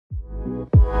What's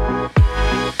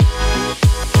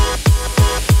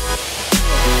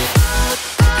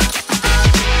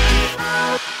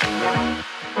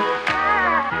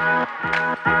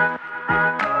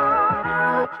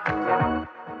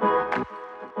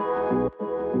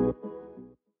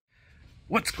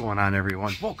going on,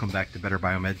 everyone? Welcome back to Better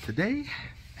Biomed. Today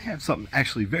I have something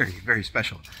actually very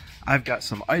special. I've got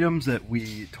some items that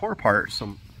we tore apart,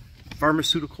 some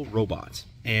pharmaceutical robots,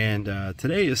 and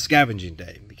today is scavenging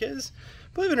day because,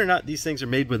 believe it or not, these things are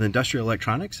made with industrial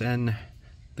electronics and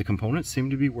the components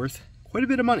seem to be worth quite a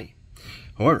bit of money.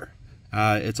 However,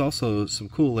 it's also some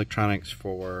cool electronics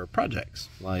for projects,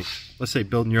 like, let's say,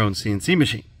 building your own CNC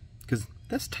machine, because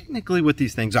that's technically what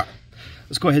these things are.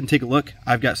 Let's go ahead and take a look.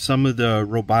 I've got some of the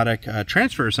robotic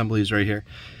transfer assemblies right here,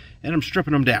 and I'm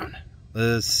stripping them down.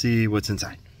 Let's see what's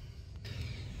inside.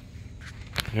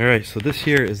 All right, so this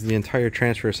here is the entire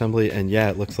transfer assembly, and yeah,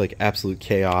 it looks like absolute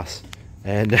chaos.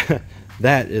 And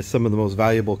that is some of the most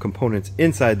valuable components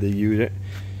inside the unit.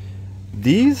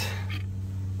 These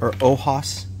are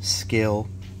OHAS scale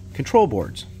control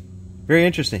boards. Very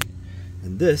interesting.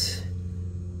 And this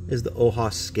is the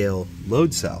OHAS scale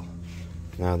load cell.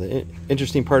 Now, the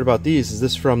interesting part about these is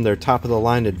this from their top of the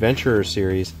line Adventurer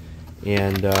series,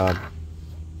 and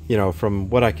you know, from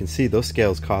what I can see, those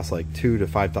scales cost like $2,000 to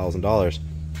 $5,000.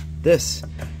 This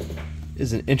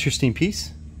is an interesting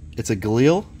piece. It's a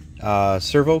Galil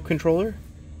servo controller.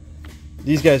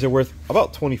 These guys are worth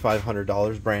about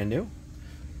 $2,500 brand new.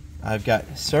 I've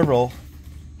got several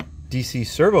DC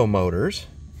servo motors,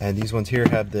 and these ones here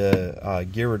have the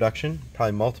gear reduction,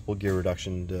 probably multiple gear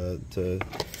reduction to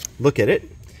look at it.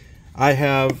 I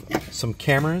have some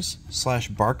cameras /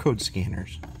 barcode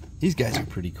scanners. These guys are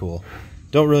pretty cool.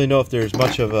 Don't really know if there's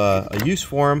much of a use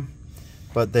for them,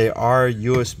 but they are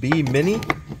USB mini.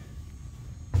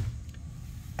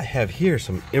 I have here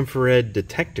some infrared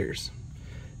detectors.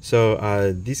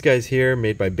 So these guys here,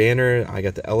 made by Banner. I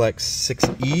got the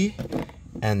LX6E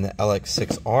and the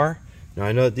LX6R. Now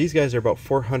I know that these guys are about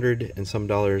 $400 and some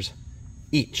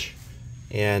each,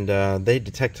 and they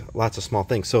detect lots of small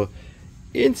things. So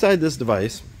inside this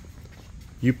device,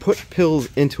 you put pills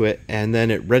into it, and then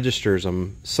it registers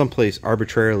them someplace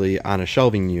arbitrarily on a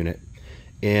shelving unit.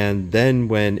 And then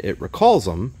when it recalls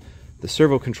them, the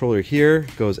servo controller here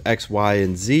goes X, Y,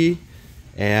 and Z,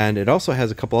 and it also has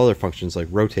a couple other functions like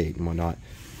rotate and whatnot.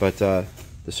 But the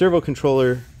servo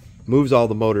controller moves all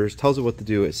the motors, tells it what to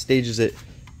do, it stages it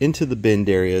into the binned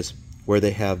areas where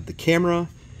they have the camera,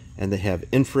 and they have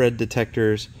infrared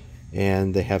detectors,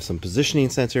 and they have some positioning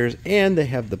sensors, and they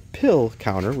have the pill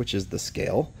counter, which is the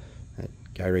scale, that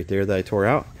guy right there that I tore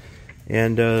out.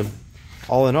 And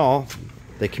all in all,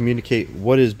 they communicate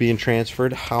what is being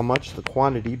transferred, how much, the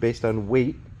quantity based on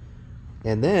weight,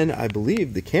 and then I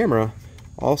believe the camera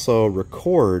also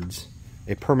records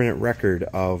a permanent record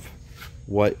of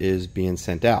what is being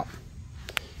sent out.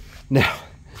 Now,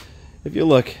 if you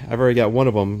look, I've already got one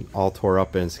of them all tore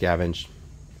up and scavenged,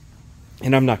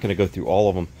 and I'm not going to go through all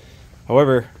of them.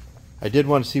 However, I did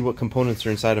want to see what components are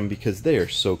inside them because they are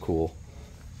so cool.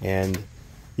 And,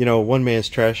 you know, one man's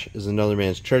trash is another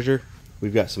man's treasure.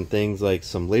 We've got some things like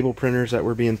some label printers that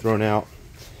were being thrown out.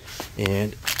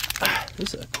 And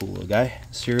this is a cool little guy,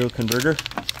 serial converter.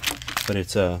 But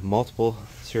it's a multiple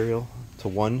serial to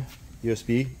one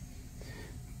USB.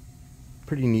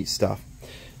 Pretty neat stuff.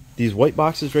 These white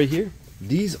boxes right here,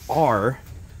 these are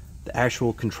the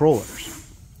actual controllers.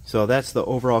 So that's the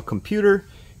overall computer.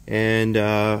 And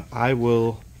I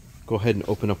will go ahead and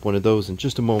open up one of those in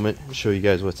just a moment and show you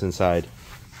guys what's inside.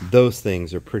 Those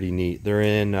things are pretty neat. They're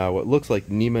in what looks like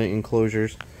NEMA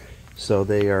enclosures, so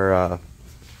they are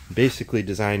basically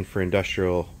designed for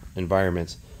industrial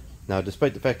environments. Now,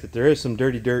 despite the fact that there is some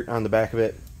dirty dirt on the back of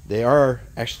it, they are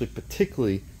actually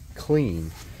particularly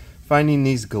clean. Finding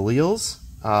these Galils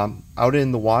out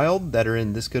in the wild that are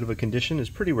in this good of a condition is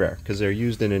pretty rare because they're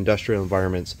used in industrial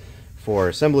environments for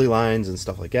assembly lines and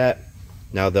stuff like that.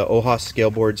 Now, the OHAS scale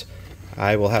boards,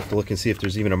 I will have to look and see if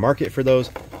there's even a market for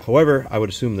those. However, I would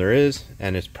assume there is,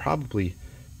 and it's probably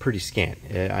pretty scant.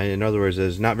 In other words,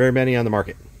 there's not very many on the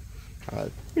market.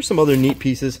 Here's some other neat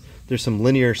pieces. There's some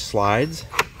linear slides.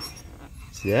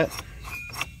 See that?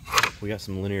 We got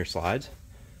some linear slides.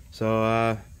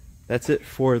 So that's it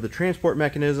for the transport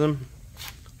mechanism.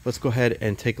 Let's go ahead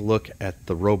and take a look at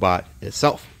the robot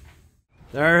itself.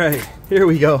 All right, here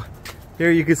we go. Here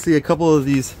you can see a couple of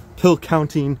these pill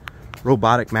counting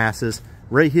robotic masses.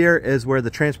 Right here is where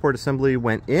the transport assembly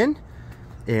went in,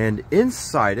 and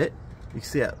inside it, you can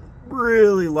see that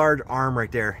really large arm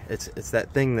right there. It's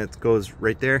that thing that goes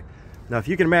right there. Now, if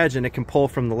you can imagine, it can pull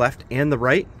from the left and the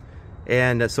right,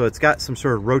 And so it's got some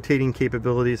sort of rotating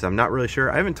capabilities. I'm not really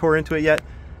sure. I haven't tore into it yet.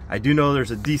 I do know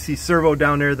there's a DC servo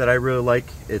down there that I really like.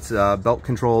 It's belt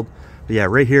controlled. But yeah,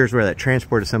 right here is where that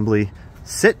transport assembly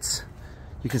sits.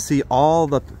 You can see all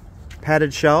the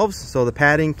padded shelves. So the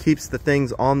padding keeps the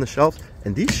things on the shelves.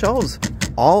 And these shelves,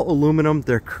 all aluminum,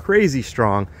 they're crazy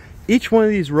strong. Each one of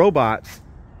these robots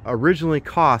originally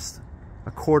cost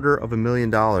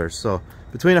 $250,000. So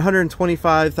between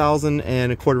 $125,000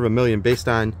 and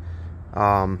 $250,000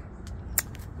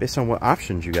 based on what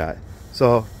options you got.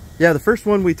 So yeah, the first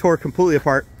one we tore completely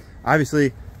apart.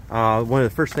 Obviously, one of the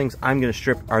first things I'm going to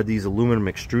strip are these aluminum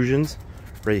extrusions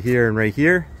right here and right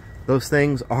here. Those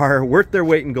things are worth their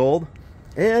weight in gold.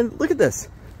 And look at this.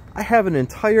 I have an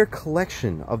entire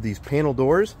collection of these panel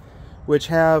doors, which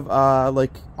have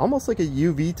like almost like a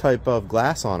UV type of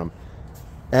glass on them.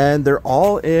 And they're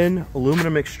all in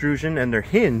aluminum extrusion and they're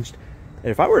hinged.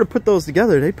 And if I were to put those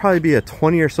together, they'd probably be a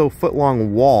 20 or so foot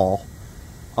long wall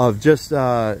of just,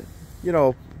 you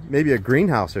know, maybe a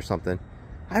greenhouse or something.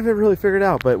 I haven't really figured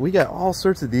out, but we got all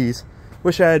sorts of these.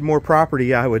 Wish I had more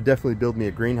property. I would definitely build me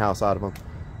a greenhouse out of them.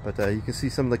 But you can see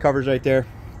some of the covers right there.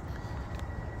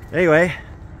 Anyway,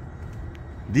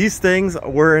 these things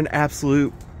were an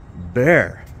absolute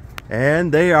bear.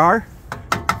 And they are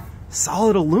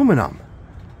solid aluminum.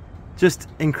 Just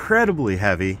incredibly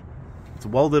heavy. It's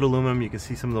welded aluminum. You can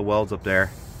see some of the welds up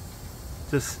there.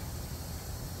 Just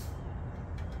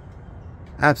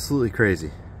absolutely crazy.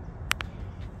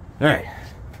 All right.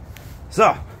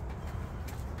 So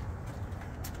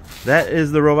that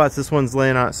is the robots. This one's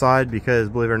laying outside because,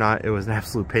 believe it or not, it was an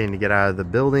absolute pain to get out of the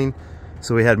building.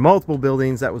 So we had multiple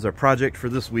buildings. That was our project for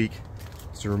this week,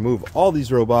 is to remove all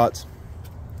these robots.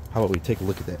 How about we take a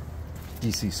look at that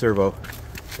DC servo?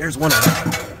 There's one of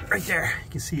them right there.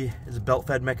 You can see it's a belt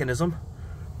fed mechanism.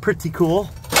 Pretty cool.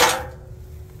 A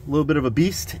little bit of a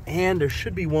beast. And there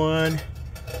should be one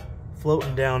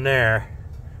floating down there.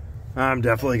 I'm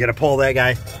definitely gonna pull that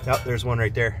guy. Yep, there's one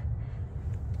right there.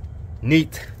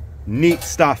 Neat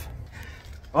stuff.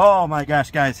 Oh my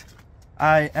gosh, guys.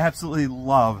 I absolutely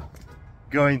love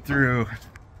going through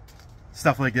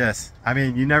stuff like this. I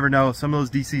mean, you never know. Some of those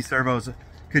DC servos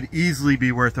could easily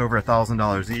be worth over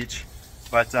 $1,000 each.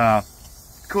 But the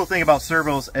cool thing about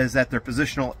servos is that they're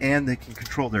positional and they can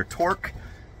control their torque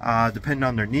depending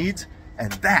on their needs.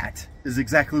 And that is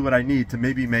exactly what I need to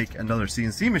maybe make another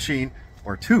CNC machine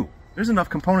or two. There's enough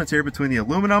components here between the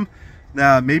aluminum,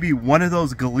 maybe one of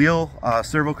those Galil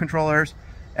servo controllers,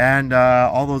 and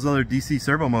all those other DC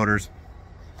servo motors.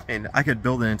 And I could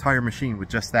build an entire machine with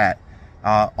just that.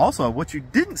 Also, what you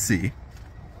didn't see,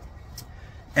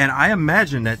 and I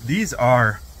imagine that these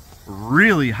are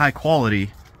really high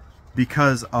quality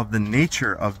because of the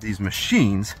nature of these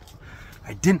machines.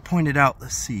 I didn't point it out.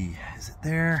 Let's see, is it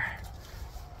there?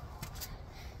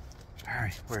 All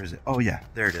right, where is it? Oh yeah,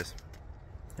 there it is.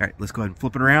 All right, let's go ahead and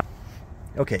flip it around.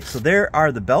 Okay, so there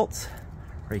are the belts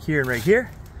right here and right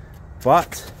here.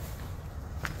 But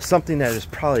something that is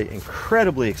probably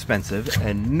incredibly expensive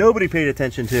and nobody paid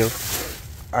attention to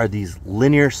are these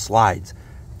linear slides.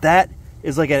 That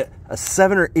is like a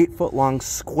 7 or 8 foot long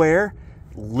square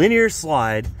linear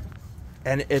slide,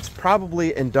 and it's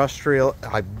probably industrial.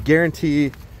 I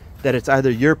guarantee that it's either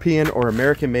European or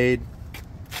American made.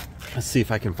 Let's see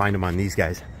if I can find them on these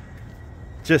guys.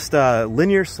 Just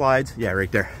linear slides. Yeah,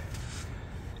 right there.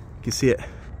 You can see it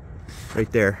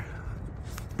right there.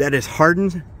 That is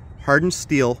hardened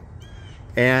steel,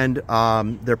 and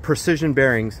they're precision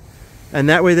bearings, and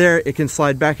that way there it can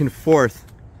slide back and forth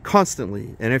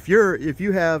constantly. And if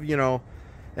you have, you know,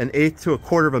 an $1/8 to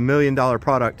 $250,000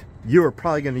 product, you are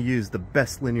probably going to use the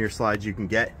best linear slides you can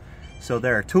get. So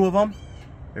there are 2 of them.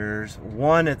 There's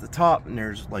one at the top, and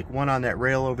there's like one on that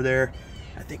rail over there.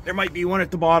 I think there might be one at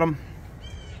the bottom.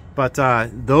 But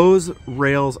those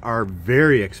rails are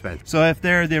very expensive. So if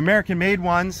they're the American made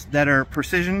ones that are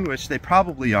precision, which they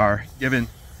probably are, given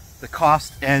the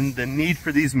cost and the need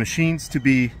for these machines to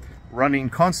be running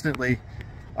constantly,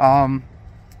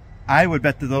 I would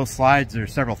bet that those slides are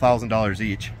several $1,000s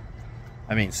each.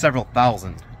 I mean, several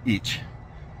thousand each.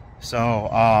 So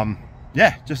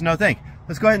yeah, just another thing.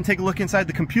 Let's go ahead and take a look inside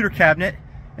the computer cabinet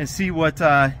and see what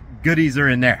goodies are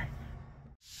in there.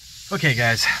 Okay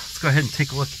guys, let's go ahead and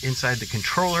take a look inside the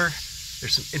controller.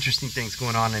 There's some interesting things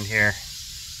going on in here.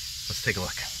 Let's take a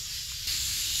look.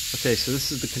 Okay, so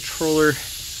this is the controller.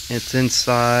 It's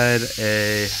inside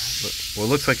a, well, it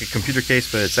looks like a computer case,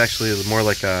 but it's actually more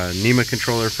like a NEMA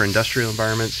controller for industrial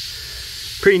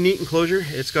environments. Pretty neat enclosure.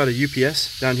 It's got a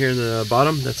UPS down here in the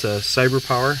bottom. That's a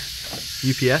CyberPower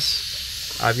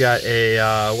UPS. I've got a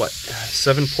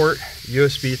 7-port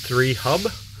USB 3 hub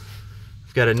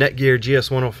I've got a Netgear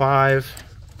GS105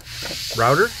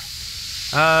 router.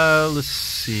 Let's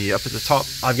see, up at the top,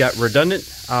 I've got redundant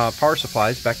power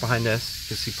supplies back behind this. You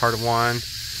can see part of one,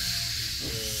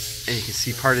 and you can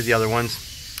see part of the other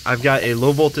ones. I've got a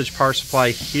low voltage power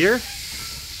supply here,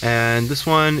 and this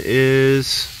one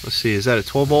is, let's see, is that a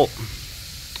 12 volt?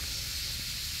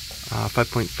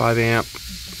 5.5 amp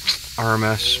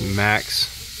RMS max.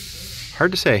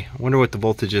 Hard to say. I wonder what the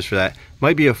voltage is for that.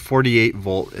 Might be a 48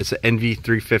 volt. It's an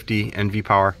NV350 NV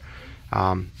power.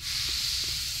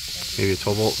 Maybe a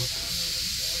 12 volt.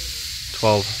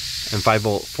 12 and 5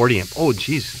 volt, 40 amp. Oh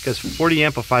geez, it goes 40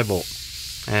 amp of 5 volt.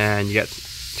 And you got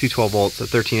two 12 volts, a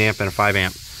 13 amp and a 5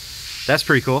 amp. That's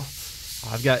pretty cool.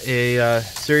 I've got a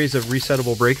series of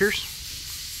resettable breakers.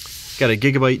 Got a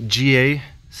Gigabyte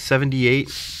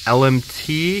GA78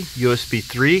 LMT USB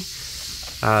 3.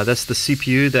 That's the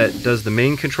CPU that does the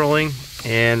main controlling,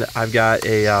 and I've got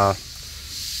a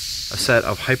set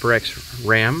of HyperX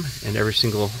RAM in every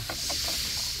single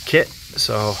kit.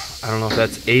 So I don't know if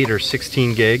that's 8 or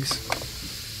 16 gigs.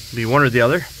 It'll be one or the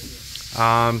other.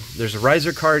 There's a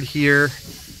riser card here,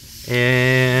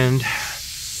 and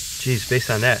geez,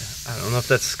 based on that, I don't know if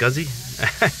that's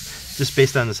SCSI, just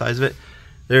based on the size of it.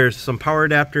 There's some power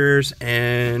adapters,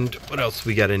 and what else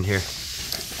we got in here?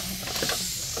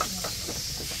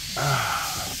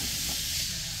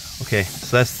 Okay,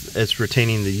 so it's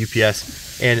retaining the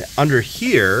UPS, and under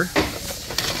here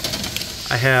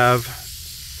I have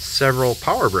several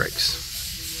power bricks.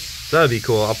 So that'd be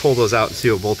cool. I'll pull those out and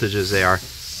see what voltages they are.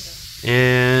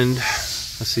 And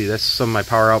let's see, that's some of my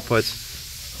power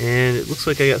outputs, and it looks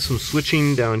like I got some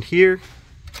switching down here.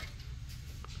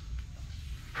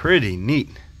 Pretty neat.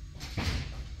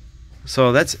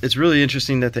 So it's really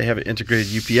interesting that they have an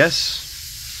integrated UPS.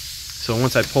 So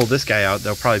once I pull this guy out,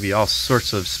 there'll probably be all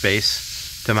sorts of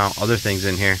space to mount other things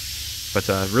in here. But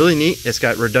really neat. It's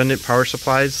got redundant power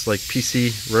supplies, like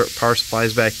PC power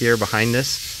supplies back here behind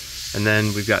this. And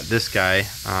then we've got this guy,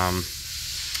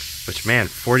 which, man,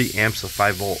 40 amps of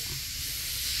 5 volt.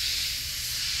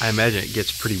 I imagine it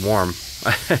gets pretty warm.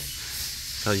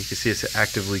 So you can see it's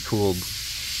actively cooled.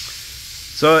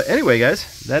 So anyway, guys,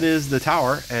 that is the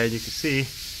tower. And you can see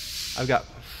I've got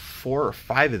 4 or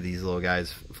 5 of these little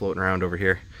guys floating around over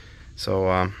here.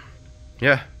 So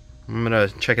yeah, I'm gonna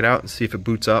check it out and see if it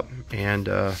boots up. And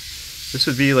this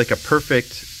would be like a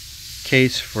perfect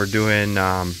case for doing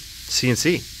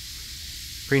CNC.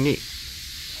 Pretty neat.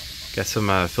 Got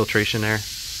some filtration there.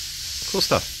 Cool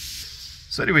stuff.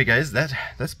 So anyway, guys,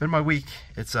 that's been my week.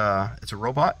 It's a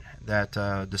robot that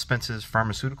dispenses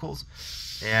pharmaceuticals,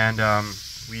 and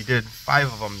we did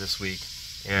 5 of them this week,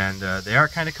 and they are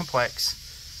kind of complex.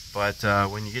 But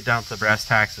when you get down to the brass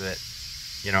tacks of it,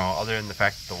 you know, other than the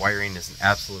fact that the wiring is an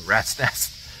absolute rat's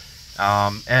nest,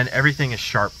 and everything is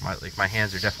sharp. My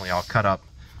hands are definitely all cut up.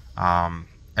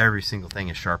 Every single thing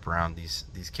is sharp around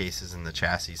these cases and the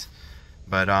chassis.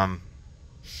 But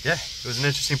yeah, it was an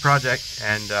interesting project,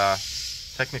 and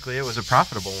technically it was a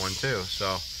profitable one too.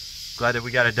 So glad that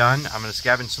we got it done. I'm going to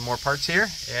scavenge some more parts here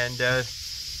and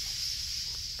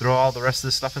throw all the rest of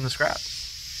this stuff in the scrap.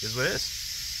 Is what it is.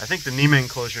 I think the NEMA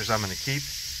enclosures I'm going to keep,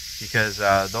 because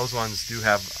those ones do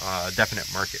have definite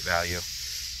market value.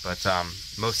 But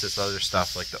most of this other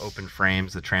stuff, like the open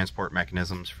frames, the transport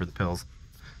mechanisms for the pills,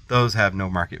 those have no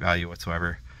market value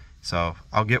whatsoever. So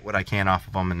I'll get what I can off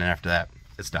of them, and then after that,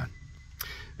 it's done.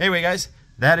 Anyway, guys,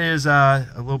 that is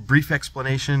a little brief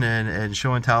explanation and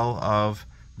show and tell of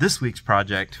this week's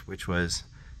project, which was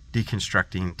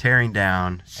deconstructing, tearing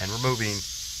down, and removing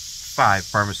 5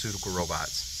 pharmaceutical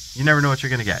robots. You never know what you're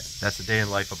going to get. That's the day in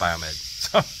life of Biomed.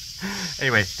 So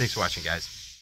anyway, thanks for watching, guys.